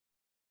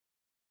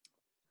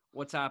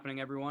What's happening,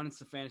 everyone? It's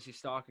the Fantasy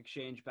Stock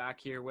Exchange back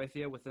here with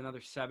you with another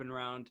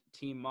 7-round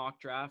team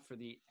mock draft for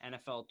the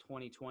NFL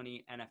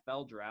 2020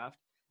 NFL Draft.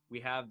 We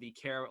have the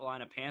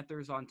Carolina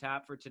Panthers on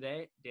tap for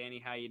today. Danny,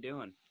 how you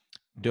doing?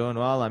 Doing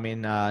well.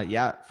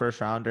 Yeah, first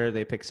rounder.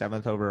 They picked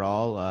seventh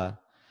overall.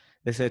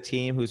 This is a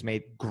team who's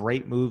made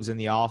great moves in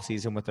the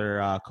offseason with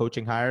their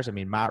coaching hires.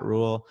 Matt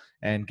Rule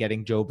and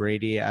getting Joe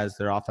Brady as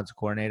their offensive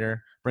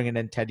coordinator, bringing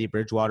in Teddy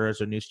Bridgewater as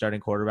their new starting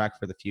quarterback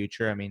for the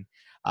future.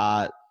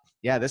 Uh,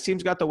 yeah, this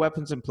team's got the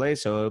weapons in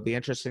place, so it'll be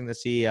interesting to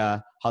see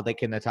how they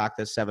can attack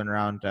this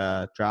 7-round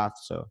draft.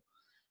 So,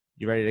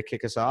 you ready to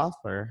kick us off,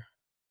 or?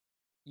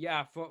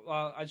 Yeah,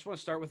 I just want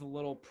to start with a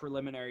little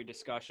preliminary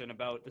discussion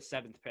about the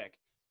seventh pick.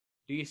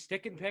 Do you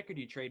stick and pick or do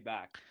you trade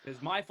back?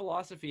 Because my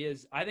philosophy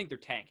is I think they're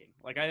tanking.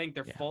 I think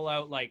they're Yeah. full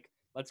out,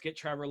 let's get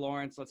Trevor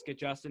Lawrence, let's get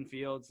Justin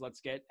Fields,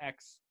 let's get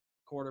X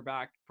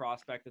quarterback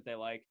prospect that they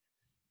like.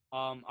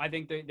 I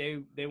think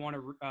they want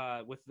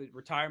to with the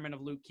retirement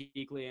of Luke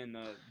Kuechly and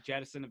the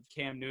jettison of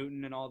Cam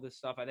Newton and all this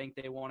stuff. I think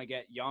they want to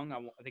get young.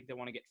 I think they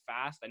want to get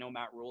fast. I know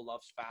Matt Rule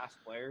loves fast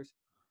players,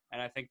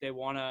 and I think they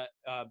want to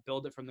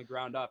build it from the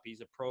ground up.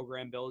 He's a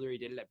program builder. He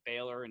did it at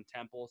Baylor and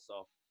Temple.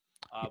 So,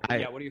 but I,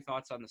 yeah, what are your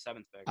thoughts on the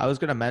seventh pick? I was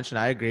going to mention,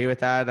 I agree with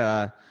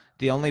that.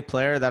 The only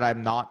player that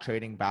I'm not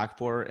trading back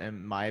for,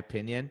 in my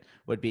opinion,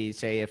 would be,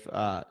 say, if,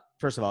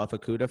 first of all, if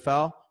Okuda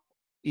fell,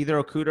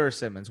 either Okuda or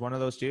Simmons, one of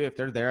those two, if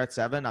they're there at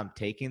 7, I'm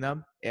taking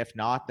them. If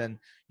not, then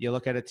you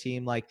look at a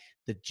team like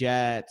the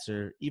Jets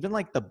or even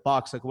like the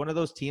Bucks, like one of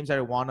those teams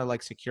that want to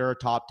like secure a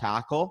top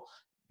tackle.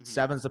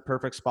 Mm-hmm. 7's the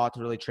perfect spot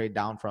to really trade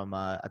down from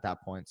at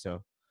that point.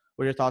 So,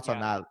 what are your thoughts on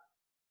Yeah, that?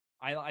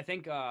 I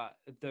think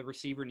the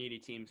receiver needy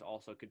teams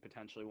also could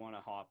potentially want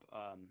to hop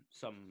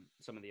some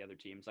of the other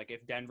teams. Like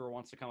if Denver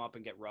wants to come up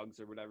and get Ruggs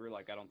or whatever,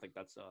 I don't think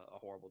that's a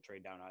horrible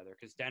trade down either.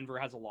 Because Denver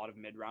has a lot of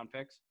mid round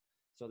picks,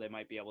 so they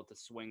might be able to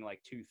swing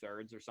like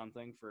 2/3 or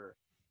something for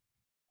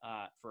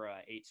a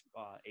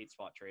eight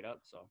spot trade up.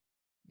 So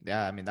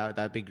Yeah,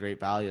 that'd be great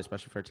value,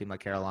 especially for a team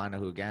like Carolina,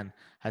 who again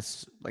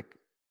has like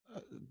uh,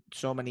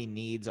 so many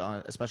needs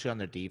on, especially on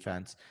their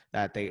defense,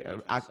 that their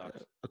defense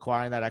sucks.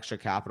 acquiring that extra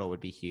capital would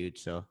be huge.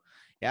 So,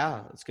 yeah,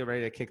 Yeah. let's get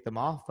ready to kick them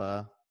off.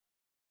 Yeah,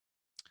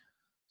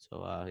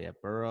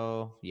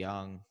 Burrow,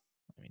 Young.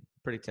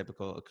 Pretty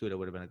typical. Akuda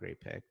would have been a great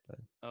pick, but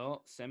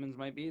Oh, Simmons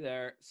might be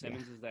there. yeah,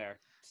 Simmons is there.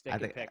 I Stick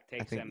and think pick. I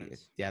Take think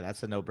Simmons. yeah,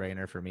 that's a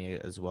no-brainer for me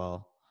as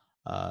well.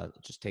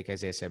 Just take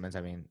Isaiah Simmons.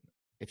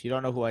 If you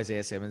don't know who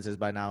Isaiah Simmons is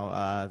by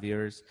now,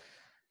 viewers,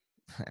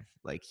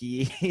 like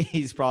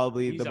he's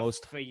probably the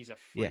most. He's a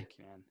Yeah, freak,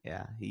 man.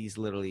 yeah, he's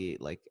literally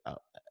like a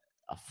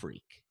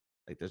freak.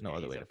 Like there's no Yeah,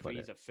 other way to put it.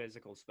 he's a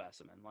physical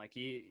specimen.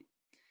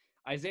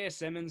 Isaiah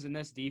Simmons in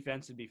this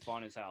defense would be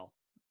fun as hell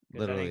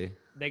because I think Literally,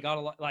 they got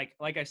a lot.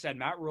 Like I said,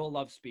 Matt Rule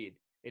loves speed.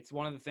 It's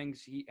one of the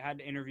things he had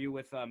to interview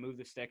with Move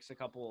the Sticks a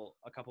couple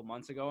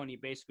months ago, and he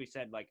basically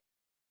said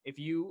if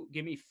you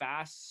give me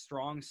fast,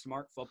 strong,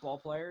 smart football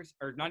players,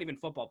 or not even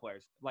football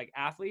players, like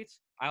athletes,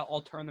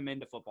 I'll turn them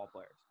into football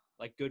players,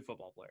 like good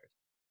football players.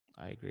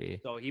 I agree.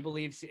 So he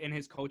believes in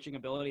his coaching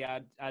ability,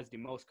 as do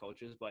most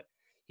coaches, but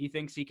he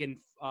thinks he can.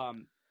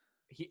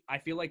 I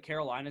feel like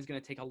Carolina is going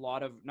to take a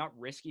lot of not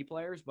risky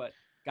players, but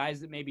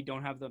guys that maybe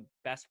don't have the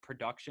best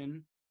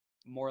production,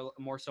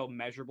 more so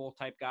measurable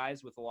type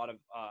guys with a lot of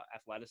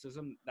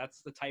athleticism.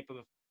 That's the type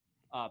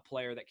of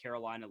player that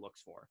Carolina looks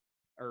for,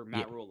 or Yeah,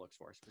 Matt Rule looks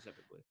for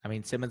specifically.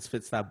 Simmons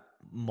fits that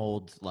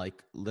mold.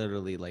 Like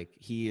literally, like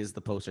he is the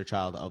poster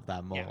child of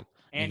that Yeah, mold.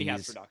 and he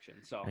has production.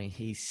 So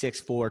He's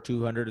 6'4",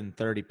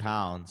 230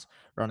 pounds,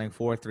 running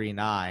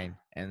 4.39,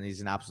 and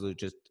he's an absolute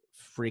just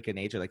freak of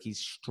nature. Like he's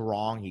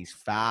strong, he's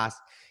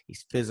fast,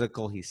 he's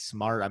physical, he's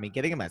smart.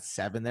 Getting him at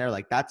 7 there,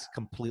 like that's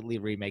completely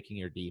remaking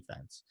your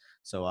defense.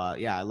 So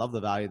yeah, I love the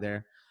value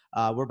there.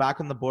 We're back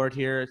on the board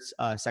here. It's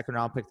second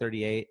round pick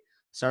 38.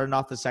 Starting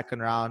off the second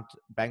round,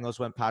 Bengals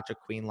went Patrick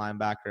Queen,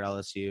 linebacker,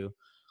 LSU.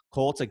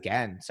 Colts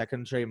again,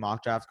 second straight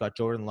mock draft, got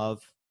Jordan Love.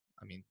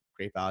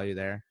 Great value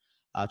there.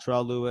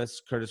 Terrell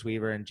Lewis, Curtis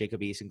Weaver, and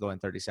Jacob Eason going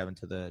 37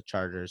 to the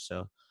Chargers.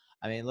 So,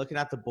 looking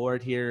at the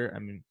board here,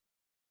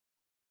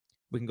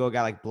 we can go a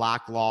guy like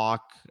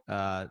Blacklock,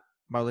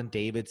 Marlon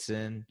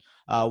Davidson.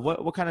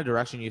 What kind of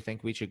direction you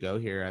think we should go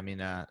here?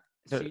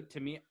 see, to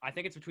me, I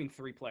think it's between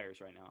three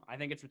players right now. I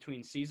think it's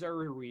between Cesar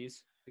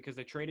Ruiz because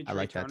they traded I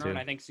Trey like that Turner, and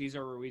too. I think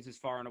Cesar Ruiz is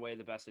far and away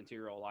the best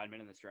interior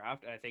alignment in this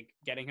draft. And I think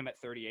getting him at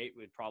 38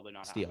 would probably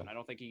not happen. Steal. I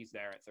don't think he's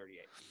there at 38.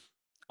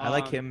 I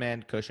like him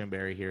and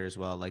Cushenberry here as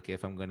well. Like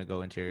if I'm going to go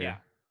Yeah, interior.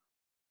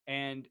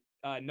 and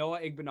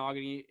Noah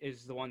Igbenogany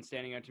is the one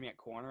standing out to me at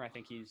corner. I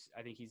think he's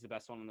the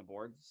best one on the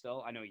board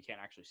still. I know you can't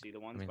actually see the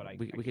ones, but I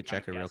We can could kind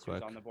check of it real guess who's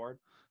quick. on the board.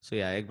 So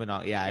yeah,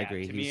 Igbenogany. Yeah, I Yeah,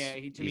 agree. to me,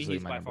 He's to me, easily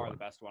he's my by number far the one.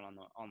 best one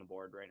on the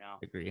board right now.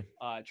 Agree.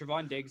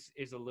 Trevon Diggs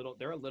is a little.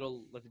 They're a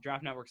little. Like the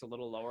draft network's a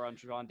little lower on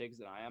Trevon Diggs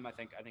than I am. I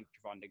think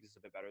Trevon Diggs is a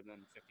bit better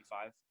than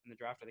 55 in the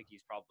draft. I think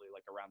he's probably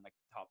like around like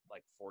top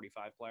like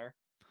 45 player.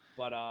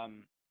 But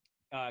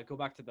go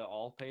back to the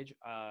all page.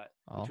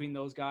 Oh, Between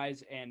those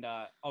guys and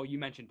you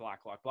mentioned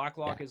Blacklock. yeah,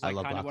 Blacklock is I like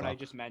love kind of what I Blacklock.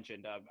 just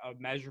mentioned.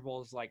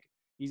 Measurables like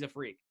he's a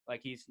freak.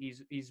 Like he's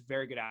a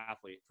very good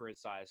athlete for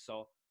his size.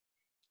 So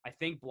I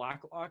think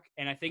Blacklock,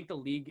 and I think the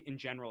league in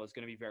general is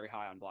going to be very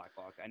high on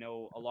Blacklock. I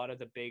know a lot of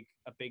the big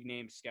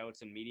name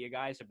scouts and media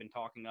guys have been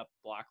talking up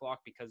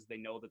Blacklock because they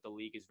know that the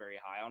league is very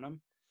high on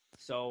him.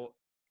 So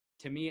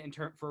to me, in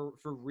term for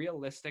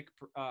realistic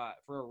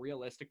for a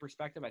realistic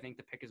perspective, I think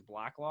the pick is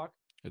Blacklock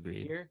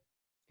Agreed. here,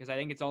 because I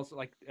think it's also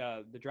like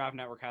the Draft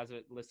Network has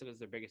it listed as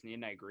their biggest need,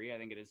 and I agree. I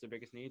think it is their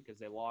biggest need because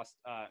they lost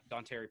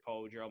Dontari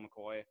Poe, Gerald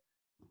McCoy,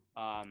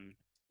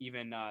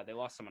 even they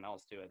lost someone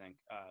else too. I think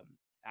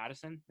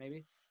Addison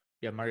maybe.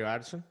 Yeah, Mario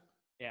Addison.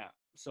 Yeah.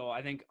 So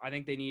I think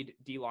they need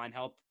D line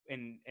help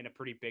in a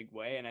pretty big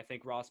way, and I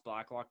think Ross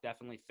Blacklock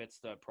definitely fits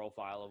the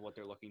profile of what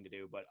they're looking to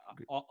do. But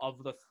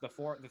of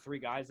the three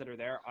guys that are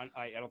there,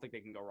 I don't think they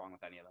can go wrong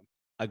with any of them.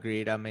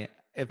 Agreed. I mean,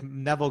 if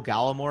Neville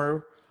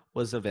Gallimore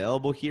was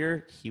available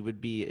here, he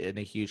would be in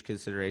a huge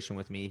consideration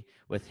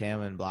with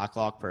him and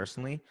Blacklock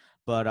personally.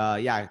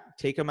 But yeah,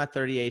 take him at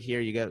 38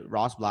 here. You get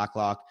Ross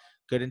Blacklock,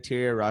 good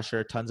interior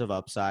rusher, tons of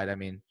upside. I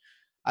mean,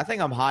 I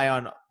think I'm high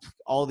on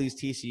all these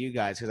TCU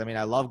guys because I mean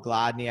I love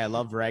Gladney, I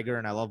love Reagor,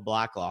 and I love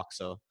Blacklock.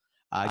 So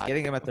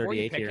getting him at Before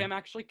you 38 pick here. him,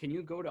 actually, can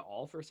you go to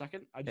all for a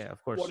second? I just Yeah,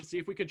 of course. want to see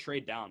if we could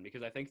trade down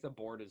because I think the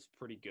board is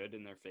pretty good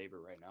in their favor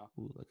right now.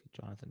 Ooh, look at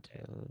Jonathan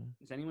Taylor.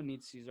 Does anyone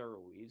need Cesar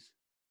Ruiz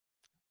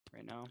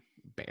right now?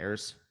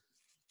 Bears.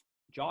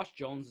 Josh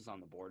Jones is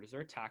on the board. Is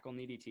there a tackle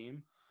needy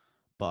team?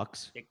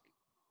 Bucks.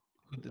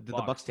 Did the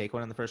Bucks take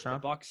one in the first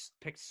round? The Bucks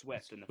picked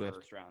Swift in the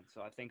first round,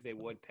 so I think they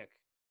would pick.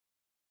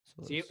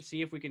 So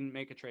see if we can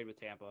make a trade with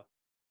Tampa.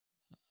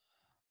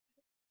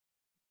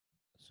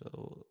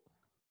 So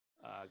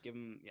give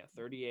them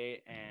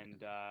 38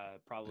 and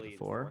probably the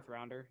fourth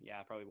rounder.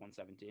 Yeah, probably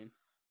 117.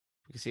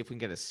 We can see if we can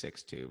get a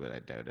 6-2, but I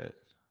doubt it.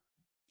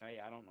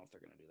 Yeah, I don't know if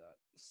they're gonna do that.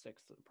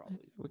 Sixth probably.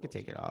 We could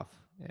take it off.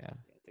 Yeah,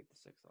 take the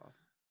sixth off.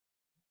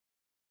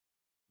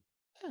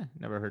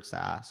 Never hurts to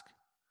ask.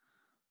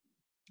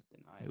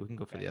 Deny. We can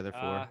go for the other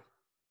four.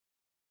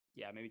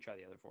 Yeah, maybe try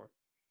the other four.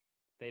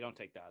 If they don't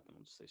take that, then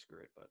we'll just say screw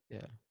it. But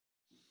yeah,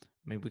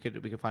 I mean we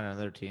could find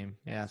another team.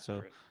 Yeah,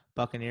 so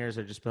Buccaneers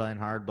are just playing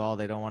hardball.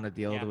 They don't want to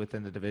deal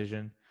within the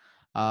division.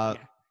 I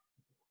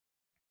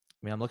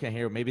mean, I'm looking at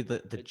here. Maybe the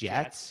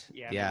Jets.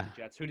 Yeah.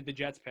 The Jets. Who did the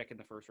Jets pick in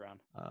the first round?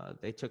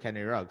 They took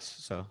Henry Ruggs.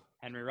 So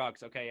Henry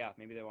Ruggs. Okay, yeah.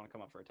 Maybe they want to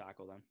come up for a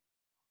tackle then.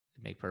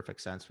 It'd make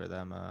perfect sense for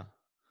them.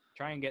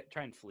 Try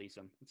and fleece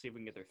them. Let's see if we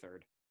can get their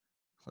third.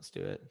 Let's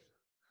do it.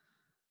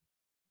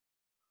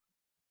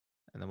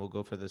 And then we'll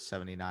go for the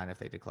 79 if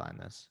they decline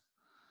this.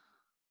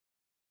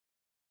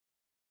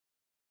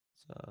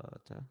 So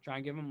try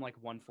and give them like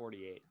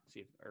 148.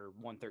 See if, or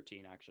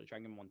 113 actually. Try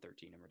and give them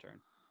 113 in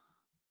return.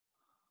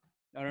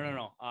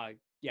 No.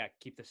 Yeah,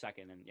 keep the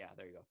second and yeah,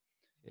 there you go.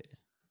 Yeah.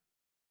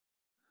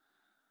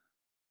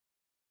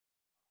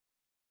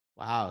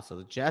 Wow. So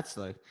the Jets,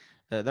 like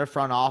their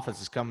front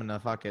office is coming to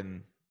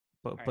fucking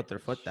put their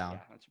foot down. Yeah,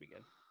 that should be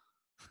good.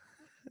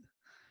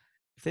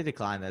 If they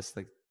decline this,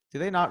 like, do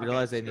they not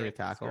realize they need a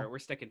tackle? We're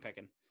sticking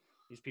picking.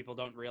 These people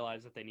don't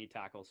realize that they need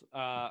tackles.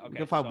 Okay, we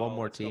can find one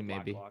more team,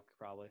 maybe.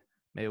 Probably.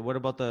 Maybe. What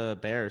about the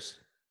Bears?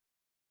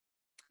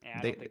 Yeah,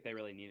 I don't think they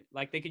really need it.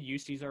 Like, they could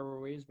use Cesar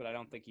Ruiz, but I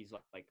don't think he's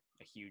like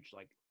a huge,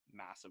 like,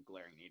 massive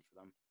glaring need for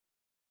them.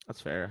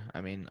 That's fair.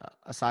 I mean,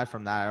 aside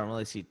from that, I don't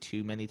really see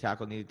too many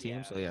tackle needed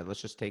teams. So yeah,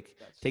 let's just take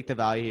the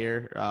value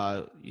here.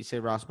 You say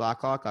Ross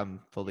Blacklock? I'm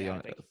fully on.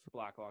 I think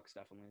Blacklock's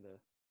definitely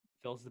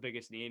fills the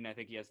biggest need, and I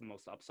think he has the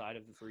most upside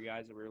of the three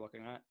guys that we were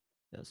looking at.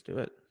 Yeah, let's do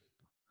it.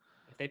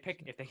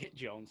 If they hit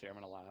Jones here, I'm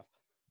gonna laugh.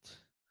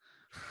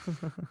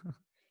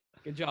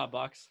 Good job,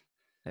 Bucks.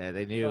 Yeah,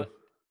 they knew. But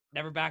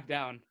never back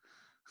down.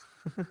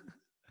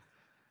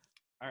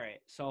 All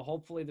right, so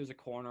hopefully there's a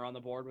corner on the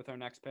board with our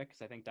next pick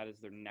because I think that is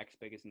their next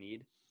biggest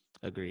need.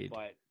 Agreed.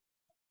 But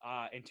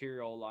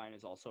interior line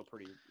is also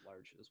pretty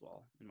large as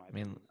well, in my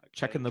opinion.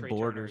 Checking the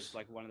borders, is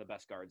like one of the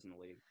best guards in the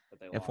league that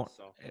they lost.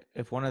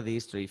 If one of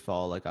these three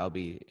fall, like I'll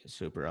be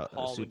super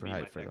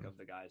hyped for them. Of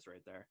the guys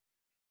right there.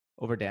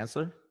 Over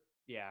Dantzler?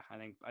 Yeah, I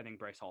think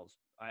Bryce Hall's.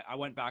 I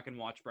went back and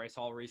watched Bryce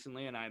Hall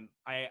recently, and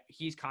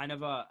he's kind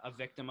of a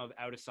victim of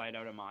out of sight,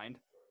 out of mind.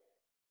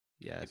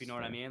 Yeah, if you know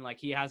what I mean. Like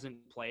he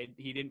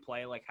didn't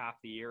play like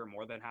half the year or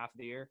more than half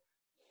the year.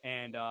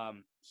 And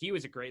he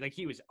was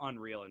he was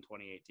unreal in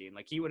 2018.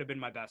 Like he would have been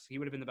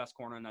the best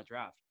corner in that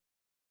draft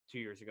 2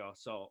 years ago.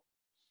 So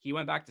he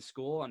went back to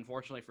school,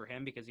 unfortunately for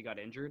him, because he got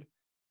injured.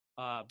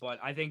 But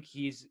I think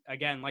he's,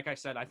 again, like I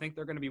said, I think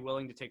they're going to be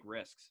willing to take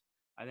risks.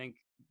 I think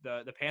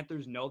the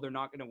Panthers know they're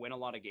not going to win a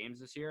lot of games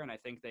this year. And I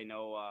think they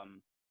know,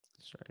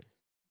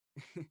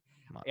 sorry.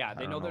 Yeah,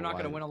 they know they're not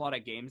going to win a lot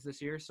of games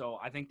this year, so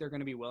I think they're going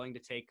to be willing to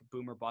take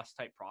boomer bust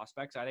type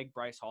prospects. I think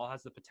Bryce Hall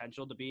has the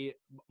potential to be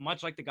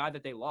much like the guy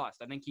that they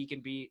lost. I think he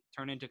can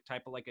turn into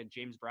type of like a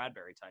James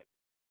Bradbury type.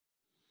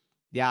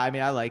 Yeah, I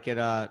mean, I like it.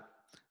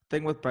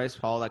 Thing with Bryce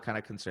Hall that kind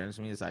of concerns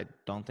me is I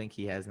don't think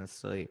he has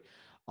necessarily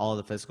all of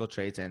the physical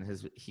traits,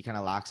 and he kind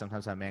of lacks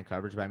sometimes on man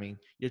coverage. But I mean,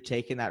 you're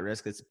taking that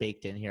risk that's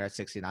baked in here at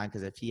 69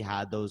 because if he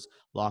had those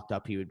locked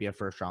up, he would be a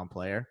first round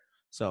player.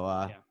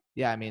 So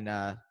yeah, I mean.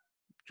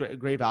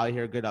 great value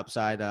here, good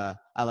upside. I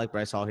like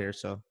Bryce Hall here,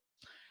 so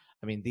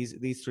I mean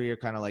these three are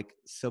kind of like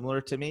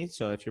similar to me.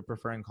 So if you're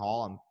preferring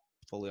Hall, I'm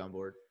fully on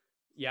board.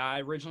 Yeah,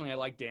 originally I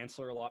liked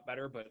Dantzler a lot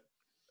better, but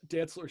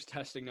Dantzler's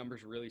testing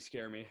numbers really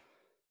scare me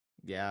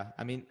Yeah,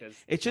 I mean because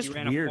it's he just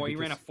ran weird he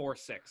ran a because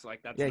 4.6.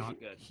 Like that's yeah, not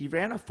good. he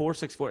ran a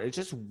 4.64. It's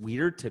just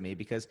weird to me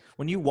because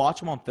when you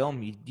watch him on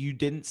film, you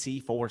didn't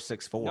see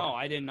 4.64 No,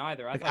 I didn't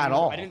either. like at I didn't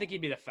all. think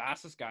he'd be the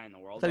fastest guy in the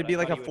I world, thought but he'd I be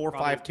like thought a he would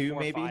probably 4.52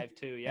 maybe.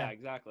 4.52. Yeah. Yeah,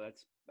 exactly.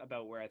 That's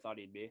about where I thought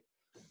he'd be.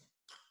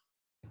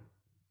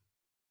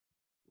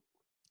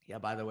 Yeah,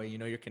 by the way, you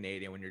know you're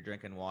Canadian when you're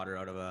drinking water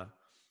out of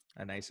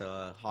a nice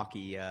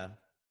hockey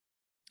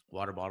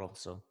water bottle.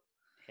 So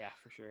Yeah,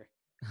 for sure.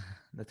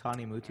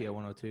 Natani All Muti at right,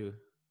 102.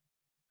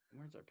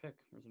 where's our pick?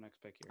 Where's the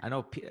next pick here? I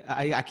know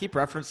I keep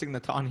referencing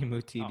Natani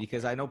Muti Oh,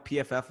 because there. I know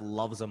PFF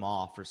loves him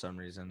off for some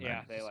reason.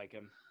 Yeah, they like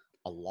him.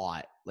 A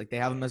lot. Like they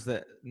have him as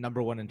the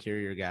number one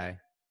interior guy.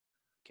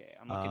 Okay,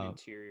 I'm looking Uh,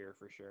 interior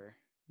for sure.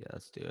 yeah,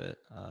 let's do it.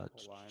 O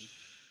line.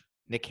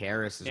 Nick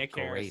Harris is Nick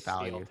Harris, great steal,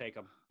 value. take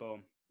him.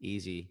 Boom.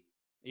 Easy.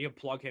 You can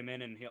plug him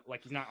in, and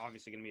he's not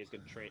obviously going to be as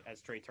good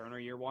as Trey Turner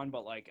year one,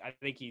 but like I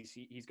think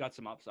he's got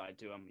some upside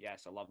to him.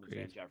 Yes, I love Van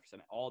Agreed. Jefferson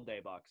all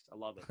day, Bucks. I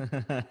love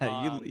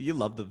it. You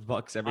love the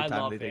Bucks every I time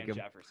love they take Van him.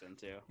 Jefferson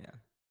too.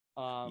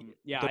 Yeah.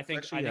 Yeah, Those I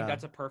actually think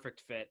that's a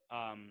perfect fit.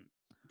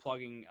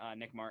 Plugging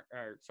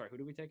who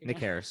do we take Nick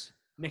again? Harris.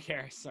 Nick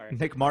Harris. Sorry.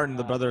 Nick Martin,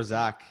 the Uh, brother of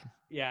Zach.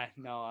 yeah,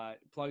 no.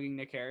 Plugging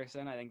Nick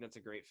Harrison, I think that's a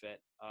great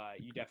fit.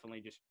 You definitely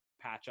just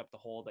patch up the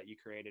hole that you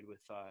created with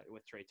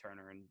Trey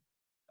Turner and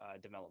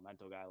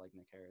developmental guy like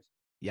Nick Harris.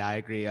 Yeah, I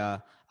agree. I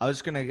was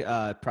just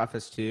gonna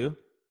preface too,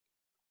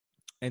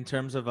 in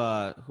terms of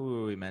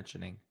who are we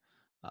mentioning?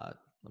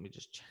 Let me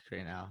just check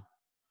right now.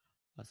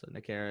 So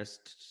Nick Harris.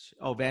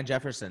 Oh, Van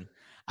Jefferson.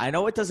 I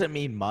know it doesn't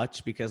mean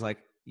much because like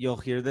you'll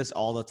hear this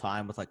all the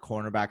time with like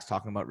cornerbacks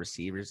talking about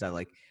receivers that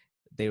like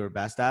they were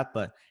best at.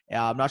 But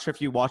I'm not sure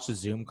if you watched the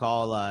Zoom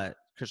call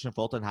Christian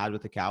Fulton had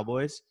with the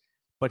Cowboys,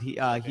 but He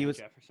said Van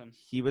Jefferson.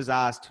 he was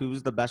asked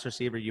who's the best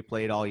receiver you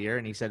played all year,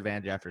 and he said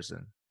Van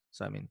Jefferson.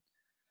 So I mean,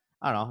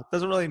 I don't know. It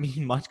doesn't really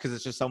mean much because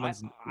it's just I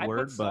someone's I put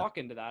word, but stock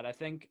into that. I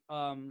think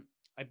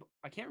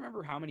I can't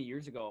remember how many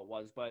years ago it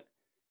was, but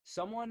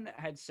someone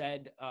had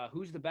said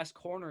who's the best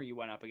corner you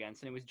went up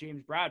against, and it was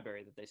James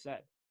Bradbury that they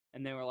said,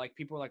 and they were like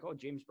people were like, oh,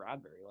 James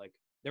Bradbury. Like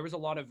there was a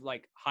lot of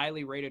like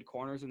highly rated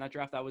corners in that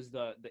draft. That was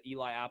the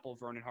Eli Apple,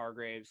 Vernon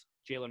Hargraves,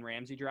 Jalen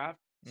Ramsey draft.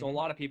 So a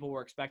lot of people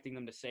were expecting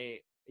them to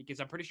say, because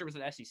I'm pretty sure it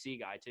was an SEC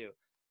guy too.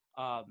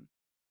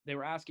 They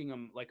were asking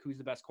him like who's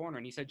the best corner,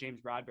 and he said James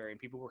Bradbury, and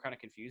people were kind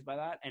of confused by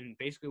that. And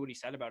basically, what he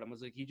said about him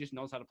was like he just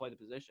knows how to play the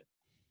position.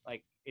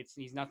 Like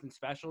he's nothing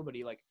special, but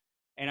he like,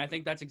 and I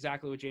think that's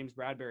exactly what James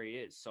Bradbury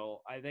is. So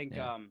I think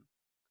yeah.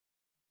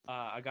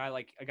 a guy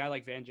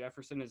like Van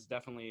Jefferson is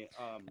definitely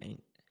I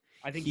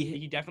I think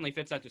he definitely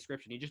fits that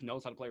description. He just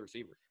knows how to play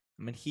receiver.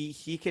 I mean,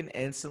 he can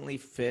instantly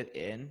fit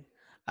in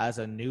as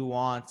a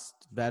nuanced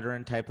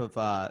veteran type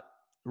of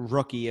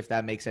rookie, if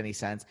that makes any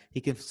sense. He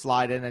can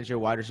slide in as your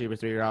wide receiver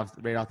 3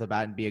 right off the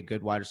bat and be a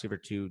good wide receiver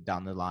 2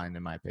 down the line,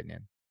 in my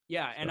opinion.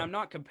 Yeah, and So, I'm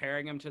not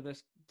comparing him to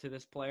this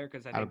player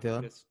because I Adam think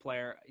Thielen? this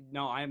player.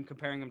 No, I am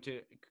comparing him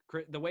to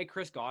the way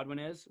Chris Godwin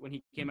is when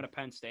he came out of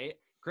Penn State.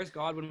 Chris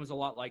Godwin was a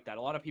lot like that.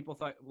 A lot of people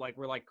thought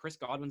we're like Chris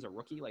Godwin's a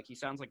rookie. Like he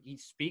sounds like he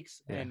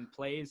speaks Yeah. and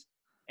plays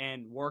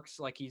and works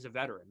like he's a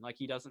veteran. Like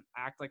he doesn't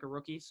act like a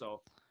rookie.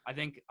 So I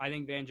think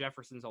Van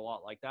Jefferson's a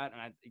lot like that.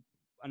 And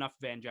enough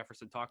Van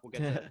Jefferson talk. We'll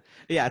get to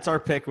yeah, it's our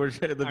pick. We're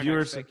the our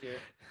viewers. next pick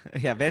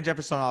here. Yeah, Van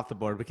Jefferson off the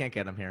board. We can't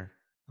get him here,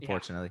 Yeah,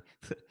 unfortunately.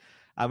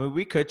 I mean,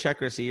 we could check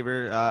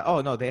receiver.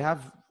 Oh no, they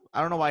have. I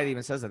don't know why it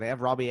even says that. They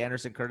have Robbie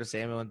Anderson, Curtis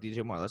Samuel, and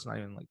DJ Moore. That's not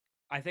even like.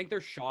 I think they're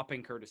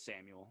shopping Curtis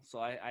Samuel. So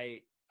I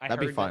That'd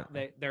be heard fun.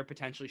 that they're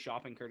potentially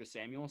shopping Curtis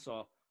Samuel.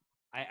 So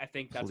I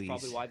think that's probably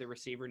Please. why the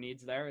receiver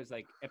needs there is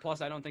like. And plus,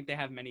 I don't think they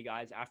have many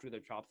guys after their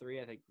top three.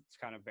 I think it's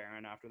kind of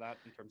barren after that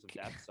in terms of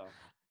depth. So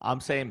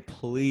I'm saying,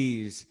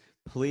 please.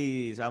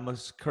 I'm a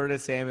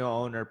Curtis Samuel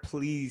owner.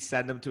 Please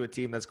send him to a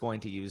team that's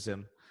going to use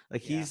him.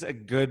 Like Yeah. he's a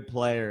good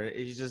player.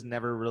 He's just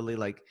never really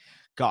like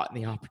gotten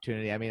the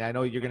opportunity. I mean, I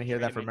know you're going to hear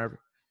that from every.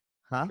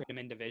 Huh? Trade him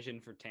in division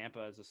for Tampa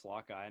as a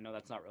slot guy. I know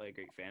that's not really a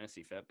great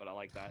fantasy fit, but I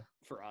like that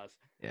for us.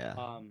 Yeah.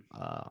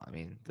 I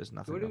mean, there's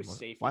nothing. Go to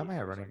safety. Why am I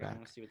a running back? I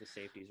want to see what the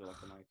safeties are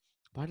looking like.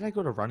 Why did I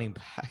go to running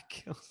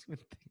back? I was even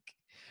think.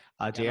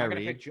 Yeah, J.R.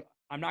 Reed.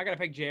 I'm not gonna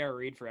pick J.R.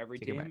 Reed for every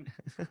team.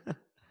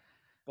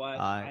 But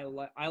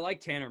I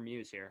like Tanner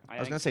Muse here. I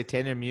was gonna say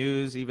Tanner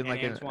Muse, even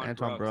like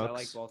Antoine Brooks. I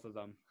like both of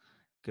them.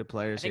 Good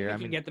players I think here.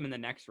 We can get them in the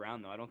next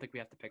round, though. I don't think we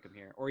have to pick them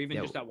here, or even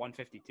just at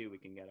 152, we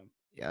can get them.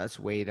 Yeah, let's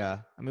wait. I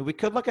mean, we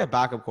could look at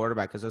backup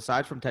quarterback because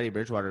aside from Teddy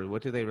Bridgewater,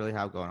 what do they really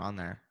have going on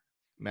there?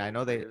 I mean, I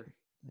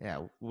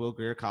know Will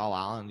Grier, Kyle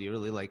Allen. Do you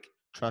really like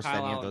trust Kyle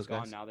any Allen's of those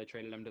guys? Gone now. They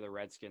traded him to the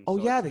Redskins. Oh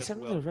so yeah, they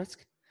sent him to the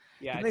Redskins.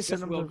 Yeah, it's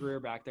just Will Grier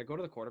back there. Go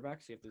to the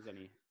quarterback, see if there's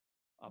any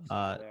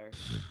upside there.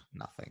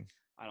 Nothing.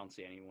 I don't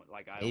see anyone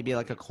maybe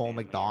like a Cole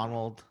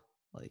McDonald.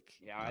 Like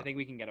I think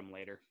we can get him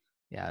later.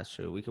 Yeah, that's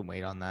true. We can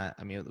wait on that.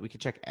 I mean, we can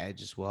check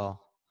edge as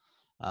well.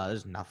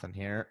 There's nothing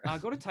here.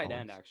 Go to tight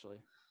end Owens. actually.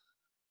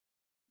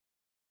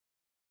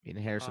 I mean,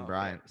 Harrison Okay.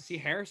 Bryant. See,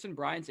 Harrison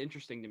Bryant's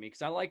interesting to me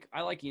because I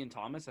like Ian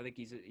Thomas. I think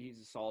he's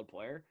a solid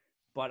player,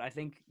 but I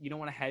think you don't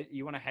want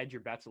to hedge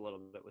your bets a little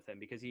bit with him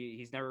because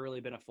he's never really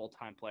been a full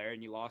time player,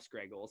 and you lost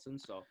Greg Olson.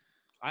 So,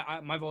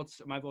 my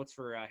votes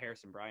for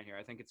Harrison Bryant here.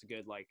 I think it's a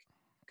good like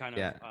kind of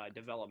Yeah.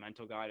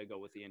 developmental guy to go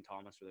with Ian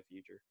Thomas for the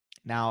future.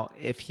 Now,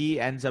 if he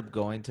ends up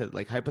going to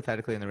like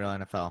hypothetically in the real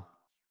NFL,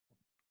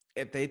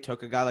 if they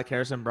took a guy like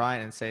Harrison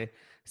Bryant and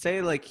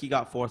say like he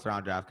got fourth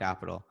round draft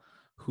capital,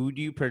 who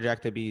do you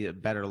project to be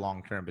better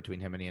long term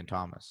between him and Ian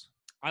Thomas?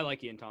 I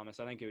like Ian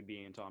Thomas. I think it would be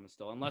Ian Thomas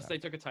still, unless Okay. they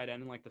took a tight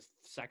end in like the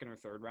second or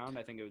third round.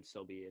 I think it would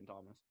still be Ian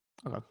Thomas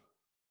Okay.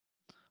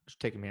 Just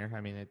take him here. I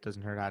mean, it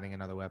doesn't hurt adding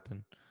another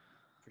weapon.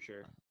 for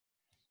sure.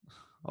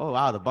 Oh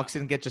wow, the Uh, Bucks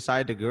didn't get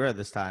Josiah Degura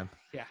this time.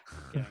 yeah,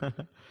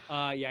 kidding.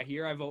 Yeah,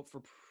 here I vote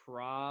for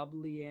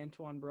probably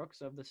Antoine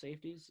Brooks of the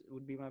safeties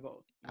would be my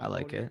vote. I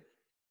like Here. it.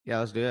 Yeah,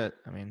 let's do it.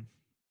 I mean,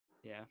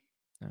 Yeah,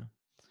 yeah.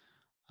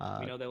 we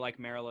Uh, know they like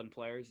Maryland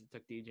players. It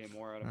took DJ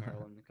Moore out of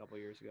Maryland a couple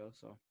years ago.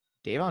 So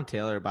Davon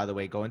Taylor, by the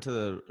way, going to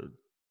the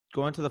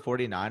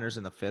 49ers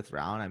in the fifth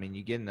round. I mean,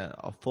 you getting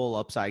a full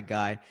upside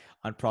guy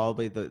on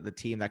probably the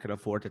team that could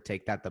afford to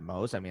take that the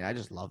most. I mean, I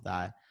just love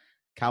that.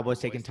 Cowboys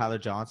taking boys Tyler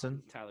taking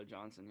Johnson. Tyler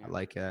Johnson. I Yeah.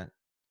 like it.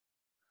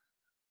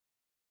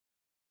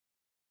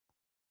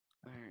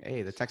 All right.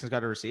 Hey, the Texans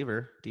got a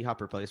receiver, D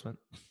Hop replacement.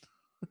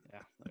 Yeah,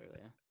 literally.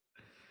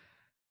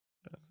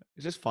 Yeah.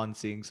 It's just fun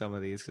seeing some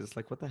of these because it's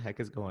like, what the heck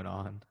is going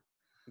on?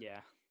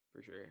 Yeah,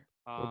 for sure.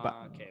 What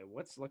about? Okay,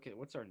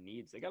 what's our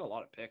needs? They got a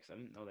lot of picks. I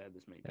didn't know they had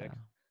this many Yeah, picks.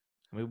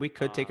 I mean, we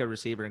could take a Uh,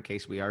 receiver in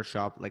case we are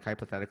like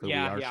hypothetically we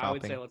yeah, are yeah. I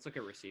would say shopping. let's look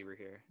at receiver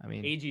here. I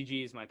mean,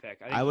 AGG is my pick.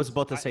 I I think was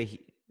about to say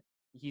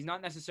he's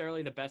not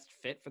necessarily the best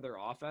fit for their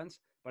offense,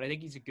 but I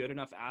think he's a good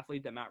enough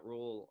athlete that Matt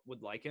Rule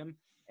would like him,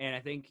 and I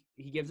think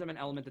he gives them an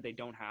element that they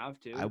don't have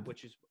I too,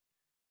 which is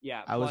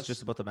yeah. I was just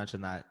Plus, about to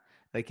mention that.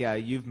 Like, yeah,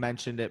 you've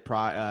mentioned it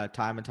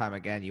time and time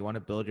again. You want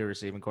to build your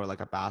receiving core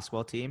like a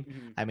basketball team.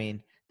 mhm, I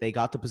mean, they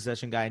got the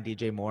possession guy in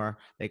DJ Moore.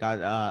 They got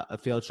a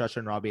field stretcher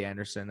in Robbie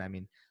Anderson. I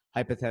mean,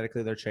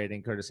 hypothetically, they're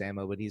trading Curtis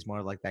Samuel, but he's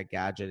more like that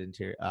gadget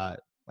interior,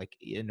 like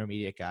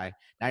intermediate guy.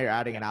 Now you're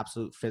adding yeah, an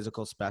absolute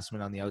physical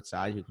specimen on the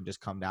outside who can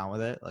just come down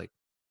with it. Like,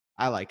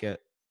 I like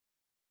it.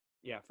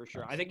 yeah, for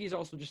sure. I Nice. think he's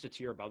also just a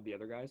tier above the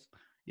other guys.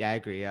 Yeah, I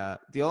agree.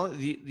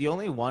 The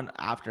only one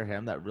after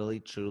him that really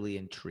truly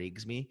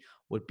intrigues me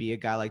would be a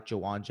guy like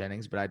Jawan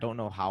Jennings, but I don't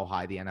know how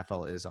high the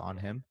NFL is on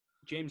Yeah. him.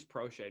 James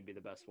Prochet would be the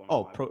best one on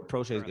Oh, my board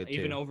Prochet is good currently.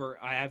 Even too. over,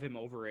 I have him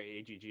over at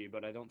AGG,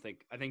 but I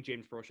think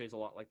James Prochet is a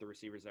lot like the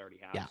receivers they already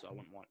have, Yeah, so I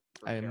wouldn't want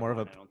for I mean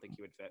Carolina. I don't think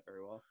he would fit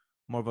very well.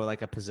 more of a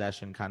like a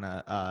possession kind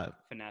of.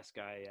 Finesse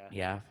guy, yeah.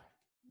 Yeah,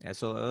 yeah.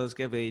 So let's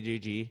give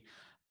AGG.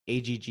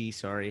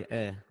 Sorry,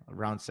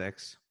 round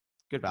 6.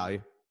 Good Mhm.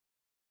 value.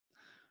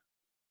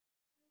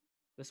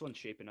 This one's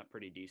shaping up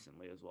pretty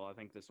decently as well. I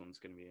think this one's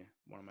going to be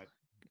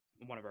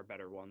one of our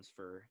better ones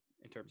for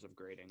in terms of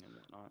grading and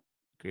whatnot.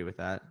 Agree with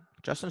that.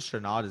 Justin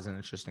Sternad is an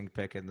interesting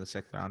pick in the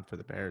 6th round for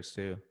the Bears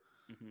too.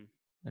 Hmm.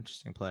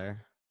 Interesting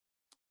player.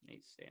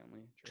 Nate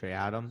Stanley, Trey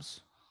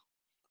Adams.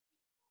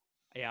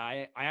 Yeah,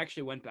 I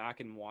actually went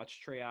back and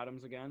watched Trey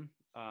Adams again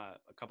a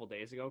couple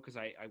days ago because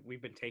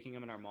we've been taking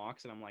him in our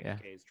mocks and I'm like, Yeah.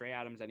 okay, is Trey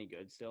Adams any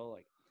good still?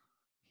 Like,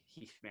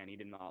 he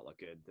did not look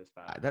good this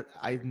past.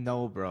 I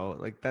know, bro.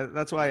 Like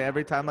that's why Did not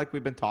every look time good. like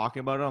we've been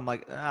talking about it, I'm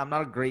like, I'm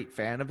not a great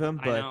fan of him,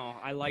 I but know.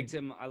 I liked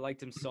him. I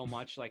liked him so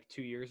much like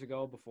 2 years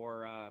ago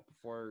before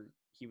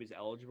he was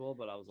eligible,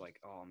 but I was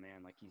like, oh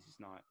man, like he's just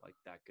not like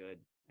that good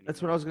that's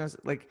what anymore. I was gonna say.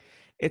 Like,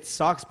 it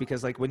sucks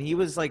because like when he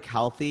was like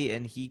healthy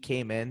and he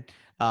came in,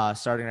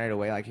 starting right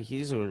away, like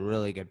he's a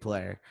really good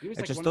player. He was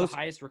It's like just one of the those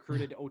highest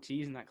recruited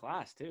OTs in that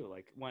class too.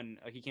 Like when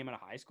he came out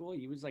of high school,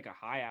 he was like a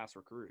high ass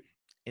recruit.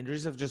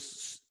 injuries have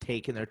just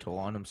taken their toll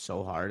on him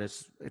so hard.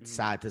 It's Hmm.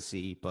 sad to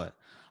see, but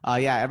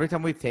yeah, every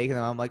time we've taken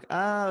him, I'm like,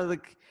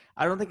 like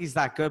I don't think he's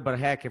that good. But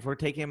heck, if we're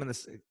taking him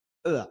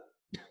ugh,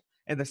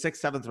 in the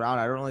 6th, 7th round,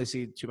 I don't really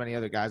see too many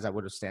other guys that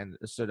would have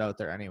stood out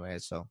there anyway.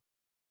 So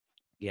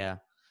yeah,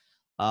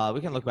 we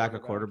can Any look back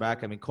at quarterback quarterback.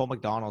 I here? mean, Cole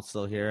McDonald's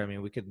still here. I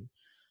mean, we could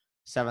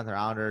 7th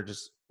rounder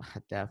just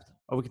depth,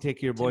 or we could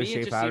take your To boy me, it Shea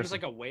just seems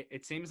Patterson. like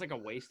it seems like a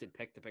wasted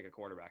pick to pick a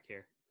quarterback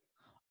here.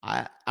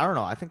 I don't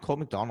know. I think Cole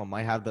McDonald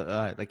might have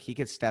the like he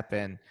could step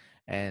in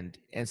and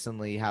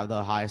instantly have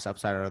the highest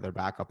upside out of their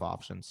backup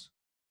options.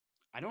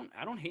 I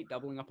don't hate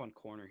doubling up on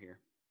corner here,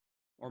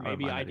 or I don't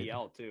maybe mind that either.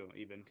 IDL too,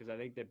 even because I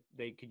think that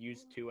they could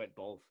use two at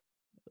both.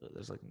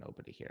 There's like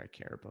nobody here I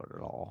care about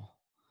at all.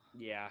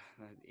 Yeah,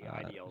 the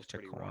IDL is Let's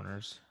check pretty rough.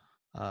 corners.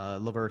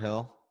 Lavert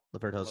Hill.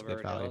 Lavert Hill's a good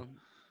Lavert value. Hill,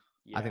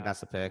 I think yeah. that's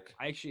the pick.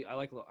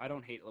 I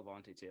don't hate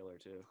Levante Taylor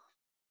too.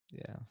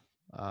 Yeah.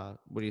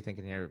 What are you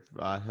thinking here?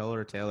 Hill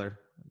or Taylor?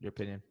 Your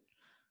opinion?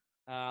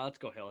 Let's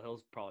go Hill.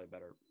 Hill's probably a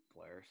better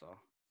player, so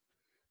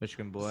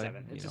Michigan boy.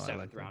 it's You a know I like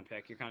seventh that. round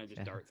pick. You're kind of just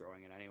Yeah. dart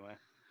throwing it anyway.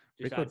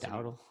 Just Rico add some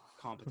Dowdle.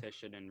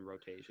 competition and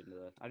rotation to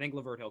the. I think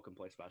Lavert Hill can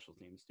play special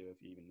teams too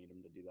if you even need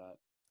him to do that.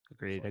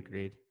 Agreed. That's all you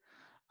need. Agreed.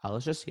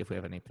 Let's just see if we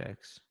have any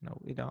picks. No,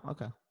 we don't.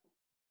 Okay.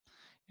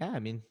 Yeah, I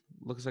mean,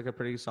 looks like a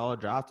pretty solid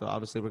draft.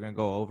 Obviously, we're gonna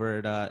go over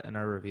it in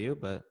our review,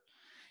 but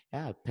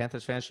yeah,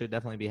 Panthers fans should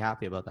definitely be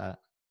happy about that.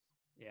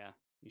 Yeah,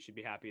 you should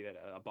be happy that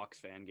a Bucks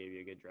fan gave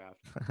you a good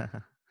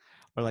draft.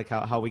 Or like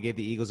how we gave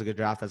the Eagles a good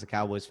draft as a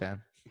Cowboys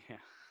fan. Yeah.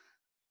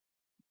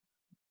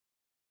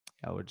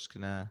 Yeah, we're just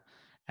gonna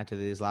enter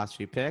these last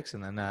few picks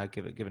and then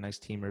give a nice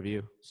team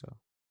review. So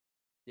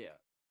Yeah.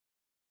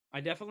 I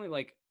definitely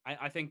like.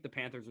 I think the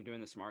Panthers are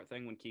doing the smart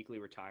thing when Kuechly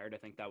retired. I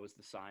think that was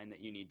the sign that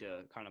you need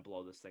to kind of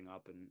blow this thing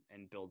up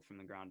and build from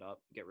the ground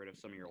up. Get rid of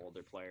some of your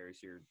older players,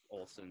 your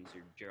Olsons,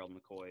 your Gerald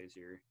McCoys,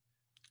 your see,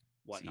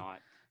 whatnot.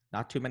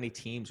 not too many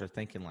teams are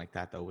thinking like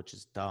that though, which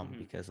is dumb Hmm.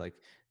 because like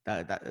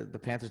that the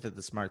Panthers did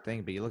the smart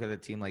thing, but you look at a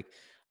team like,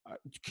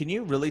 can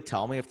you really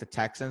tell me if the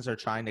Texans are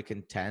trying to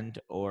contend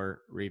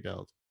or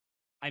rebuild?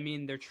 I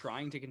mean, they're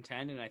trying to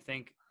contend, and I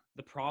think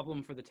the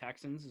problem for the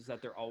Texans is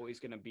that they're always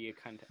going to be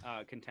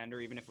a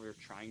contender, even if we're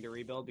trying to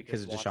rebuild,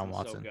 Because because of Deshaun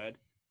Watson's so Watson, good.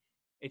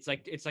 It's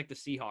like the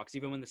Seahawks.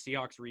 Even when the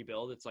Seahawks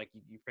rebuild, it's like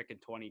you pick a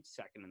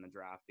 22nd in the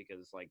draft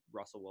because like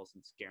Russell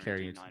Wilson's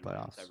carry you guaranteed to the 9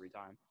 wins playoffs. every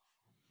time.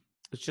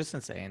 It's just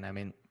insane. I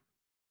mean,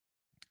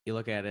 you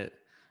look at it.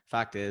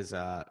 Fact is,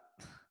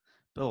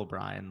 Bill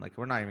O'Brien. Like,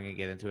 we're not even gonna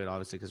get into it,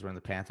 obviously, because we're in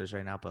the Panthers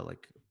right now. But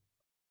like,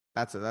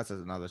 that's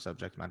another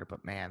subject matter.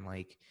 But man,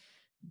 like,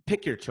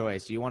 pick your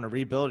choice. Do you want to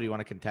rebuild or do you want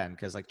to contend?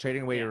 Because like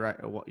trading away Yeah,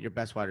 your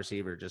best wide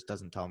receiver just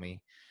doesn't tell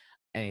me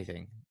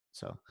anything.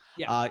 So,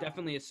 yeah, uh,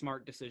 definitely a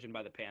smart decision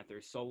by the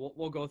Panthers. So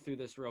we'll go through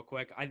this real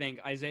quick. I think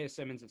Isaiah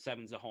Simmons at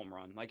 7's a home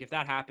run. Like if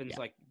that happens,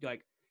 yeah,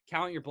 like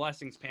count your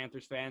blessings,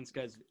 Panthers fans,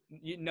 because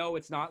you know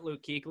it's not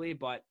Luke Kuechly,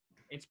 but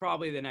it's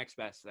probably the next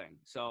best thing.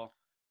 So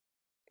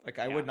like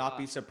I yeah, would not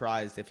be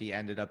surprised if he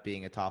ended up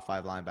being a top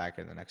 5 linebacker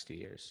in the next 2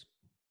 years.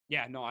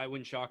 yeah, no, I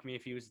wouldn't shock me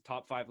if he was the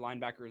top 5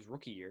 linebacker his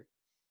rookie year.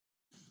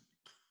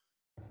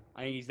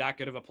 I think he's that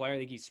good of a player. I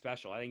think he's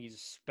special. I think he's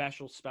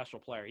a special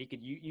player. He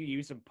could you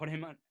use him, put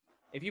him on.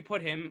 If you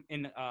put him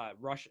in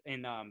rush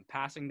in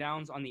passing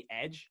downs on the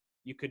edge,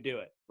 you could do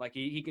it. Like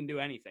he can do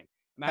anything.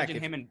 Heck, Imagine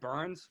if him and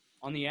Burns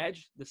on the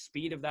edge. The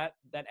speed of that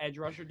edge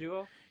rusher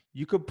duo.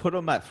 you could put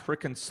him at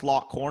freaking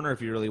slot corner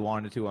if you really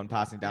wanted to on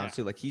passing Yeah, downs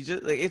too. Like he's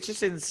just like it's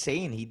just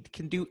insane. He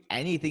can do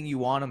anything you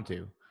want him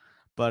to.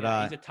 But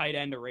yeah, he's a tight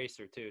end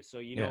eraser too. So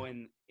yeah,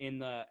 in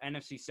the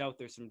NFC South,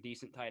 there's some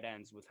decent tight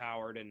ends with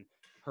Howard and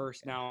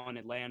Hurst now in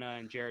Atlanta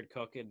and Jared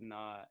Cook in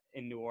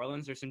New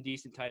Orleans. There's some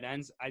decent tight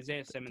ends. Isaiah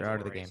they're Simmons out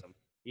will of the erase game. him.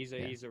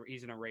 Yeah.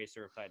 He's an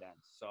eraser of tight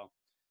ends. So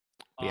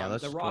But yeah,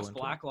 let's the just go Ross into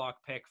it. Blacklock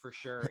pick for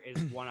sure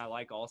is one I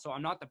like also.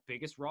 I'm not the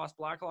biggest Ross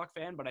Blacklock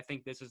fan, but I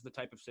think this is the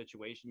type of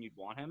situation you'd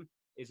want him,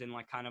 is in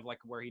like kind of like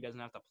where he doesn't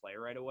have to play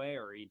right away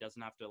or he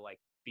doesn't have to like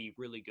be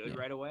really good Yeah.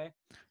 right away.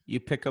 You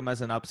pick him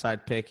as an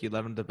upside pick. You let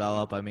him Mm-hmm.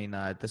 develop. I mean,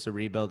 this is a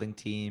rebuilding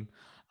team.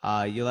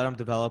 You let him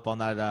develop on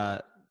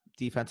that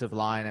defensive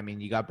line. I mean,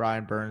 you got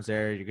Brian Burns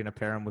there. You're going to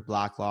pair him with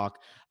Blacklock.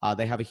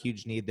 They have a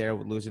huge need there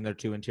with losing their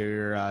 2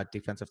 interior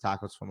defensive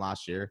tackles from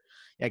last year.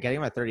 Yeah, getting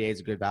him at 38 is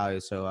a good value.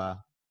 So,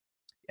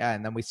 yeah,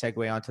 and then we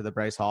segue onto the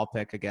Bryce Hall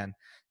pick again.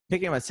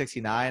 Picking him at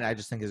 69, I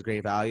just think is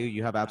great value.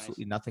 You have Nice.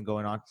 absolutely nothing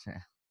going on.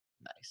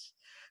 Nice.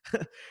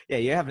 Yeah,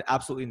 you have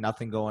absolutely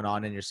nothing going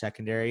on in your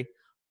secondary,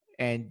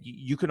 and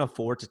you can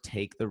afford to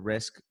take the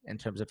risk in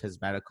terms of his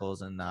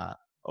medicals and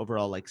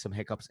overall like some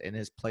hiccups in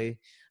his play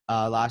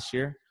last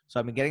year. So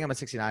I've been getting him at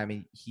 69. I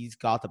mean, he's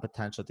got the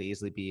potential to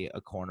easily be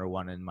a corner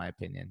one in my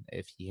opinion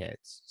if he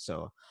hits.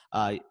 So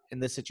in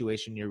this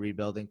situation, you're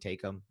rebuilding,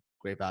 take him.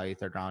 Great value,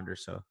 third rounder.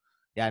 So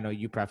yeah, I know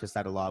you prefaced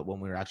that a lot when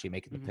we were actually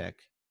making the Mm-hmm. pick.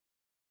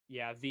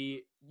 Yeah,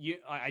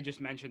 I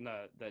just mentioned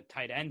the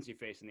tight ends you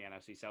face in the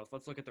NFC South.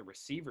 Let's look at the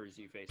receivers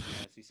you face in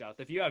the NFC South.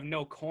 If you have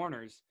no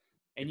corners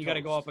You're and you got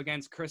to go toast. up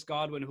against Chris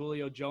Godwin,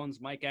 Julio Jones,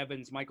 Mike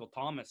Evans, Michael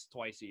Thomas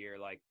twice a year,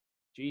 like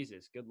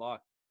Jesus, good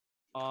luck.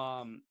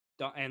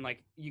 And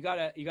like you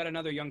got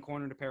another young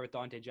corner to pair with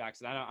Dante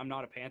Jackson. I'm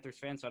not a Panthers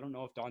fan, so I don't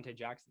know if Dante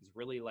Jackson's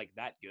really like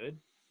that good.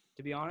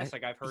 To be honest, I,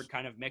 like I've heard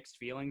kind of mixed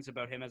feelings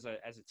about him as a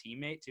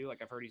teammate too.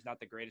 Like I've heard he's not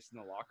the greatest in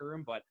the locker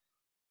room, but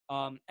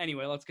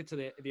anyway, let's get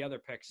to the other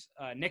picks.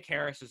 Nick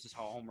Harris is just a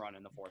home run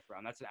in the fourth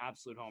round. That's an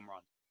absolute home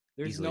run.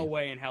 There's no easily.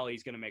 way in hell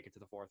he's going to make it to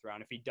the fourth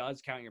round. If he does,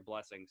 count your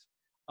blessings.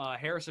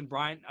 Harrison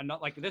Bryant,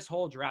 not like this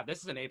whole draft. This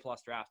is an A+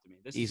 draft to me.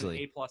 This is an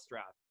Easily. A+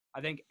 draft.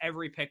 I think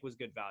every pick was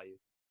good value.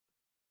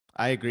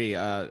 I agree.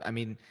 I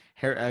mean,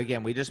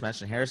 again, we just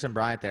mentioned Harrison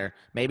Bryant there.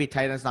 Maybe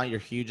tight end's not your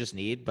hugest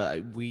need, but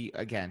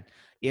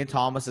Ian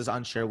Thomas is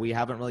unsure. We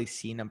haven't really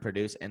seen him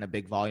produce in a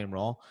big volume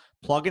role.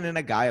 Plugging in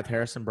a guy of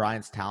Harrison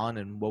Bryant's talent,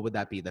 and what would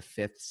that be, the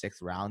fifth,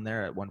 sixth round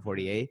there at Mm-hmm.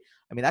 148?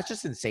 I mean, that's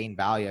just insane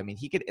value. I mean,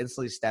 he could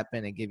instantly step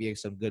in and give you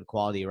some good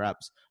quality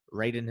reps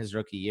right in his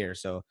rookie year.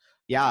 So,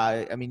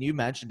 yeah, I mean, you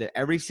mentioned it.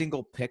 Every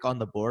single pick on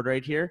the board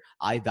right here,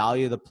 I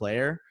value the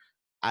player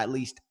at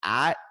least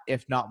at,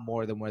 if not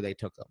more than where they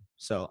took them.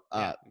 So,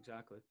 Yeah,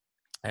 exactly.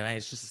 I mean,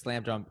 it's just a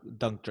slam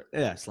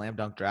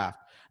dunk draft.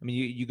 I mean,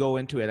 you go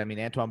into it. I mean,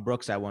 Antoine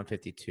Brooks at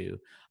 152,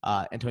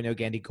 Antonio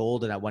Gandy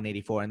Golden at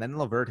 184, and then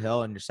Lavert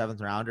Hill in your seventh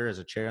rounder as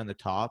a cherry on the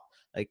top.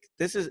 Like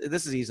this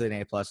is easily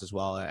an A+ as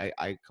well.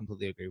 I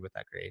completely agree with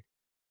that grade.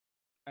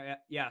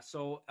 Yeah,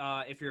 so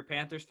if you're a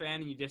Panthers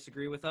fan and you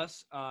disagree with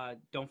us,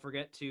 don't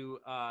forget to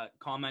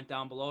comment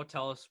down below.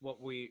 Tell us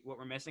what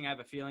we're missing. I have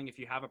a feeling if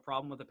you have a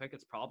problem with the pick,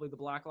 it's probably the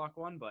Blacklock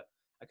one, but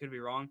I could be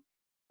wrong.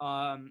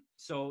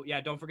 So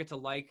yeah, don't forget to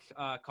like,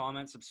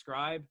 comment,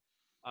 subscribe,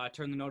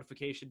 turn the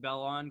notification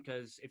bell on,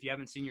 because if you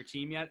haven't seen your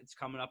team yet, it's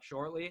coming up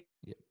shortly.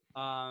 Yep.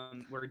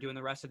 We're doing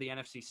the rest of the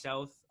NFC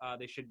South.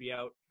 They should be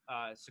out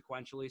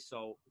sequentially,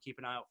 so keep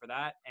an eye out for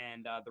that.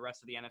 And the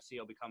rest of the NFC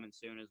will be coming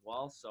soon as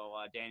well. So,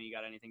 Danny, you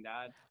got anything to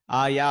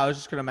add? Yeah, I was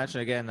just gonna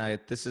mention again.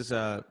 This is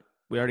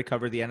we already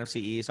covered the NFC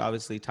East.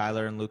 Obviously,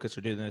 Tyler and Lucas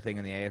are doing their thing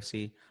in the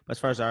AFC. But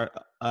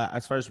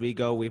as far as we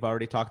go, we've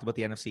already talked about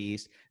the NFC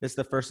East. This is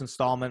the first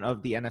installment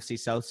of the NFC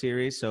South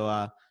series.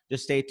 So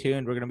just stay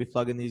tuned. We're gonna be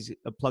plugging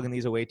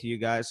these away to you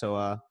guys.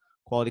 So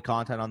quality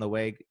content on the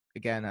way.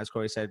 Again, as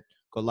Corey said,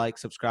 go like,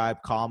 subscribe,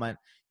 comment.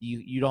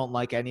 You don't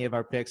like any of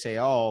our picks? Say,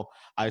 oh,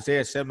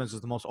 Isaiah Simmons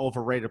is the most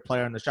overrated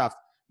player in the draft.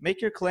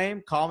 Make your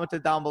claim, comment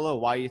it down below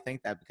why you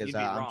think that, because You'd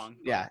be wrong,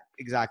 yeah, but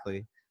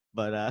exactly.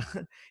 But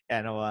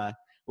yeah, no,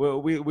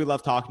 we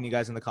love talking to you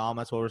guys in the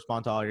comments. We'll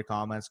respond to all your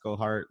comments. Go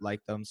heart,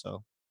 like them.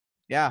 So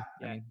yeah,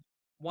 I yeah. mean,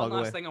 One plug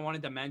last away. thing I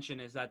wanted to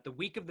mention is that the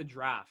week of the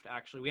draft,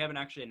 actually, we haven't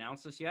actually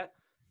announced this yet,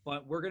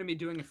 but we're going to be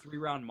doing a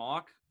 3-round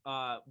mock.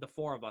 The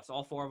four of us,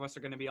 all four of us, are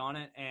going to be on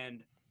it,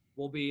 and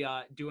we'll be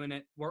doing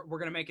it. We're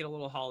going to make it a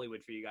little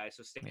Hollywood for you guys,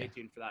 so stay Yeah,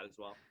 tuned for that as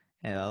well.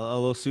 and a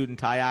little suit and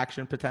tie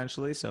action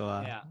potentially. So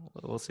Yeah.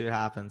 we'll see what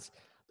happens.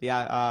 But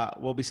yeah,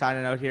 we'll be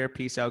signing out here.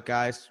 Peace out,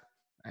 guys.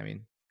 I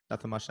mean,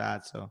 nothing much to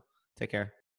add. So take care.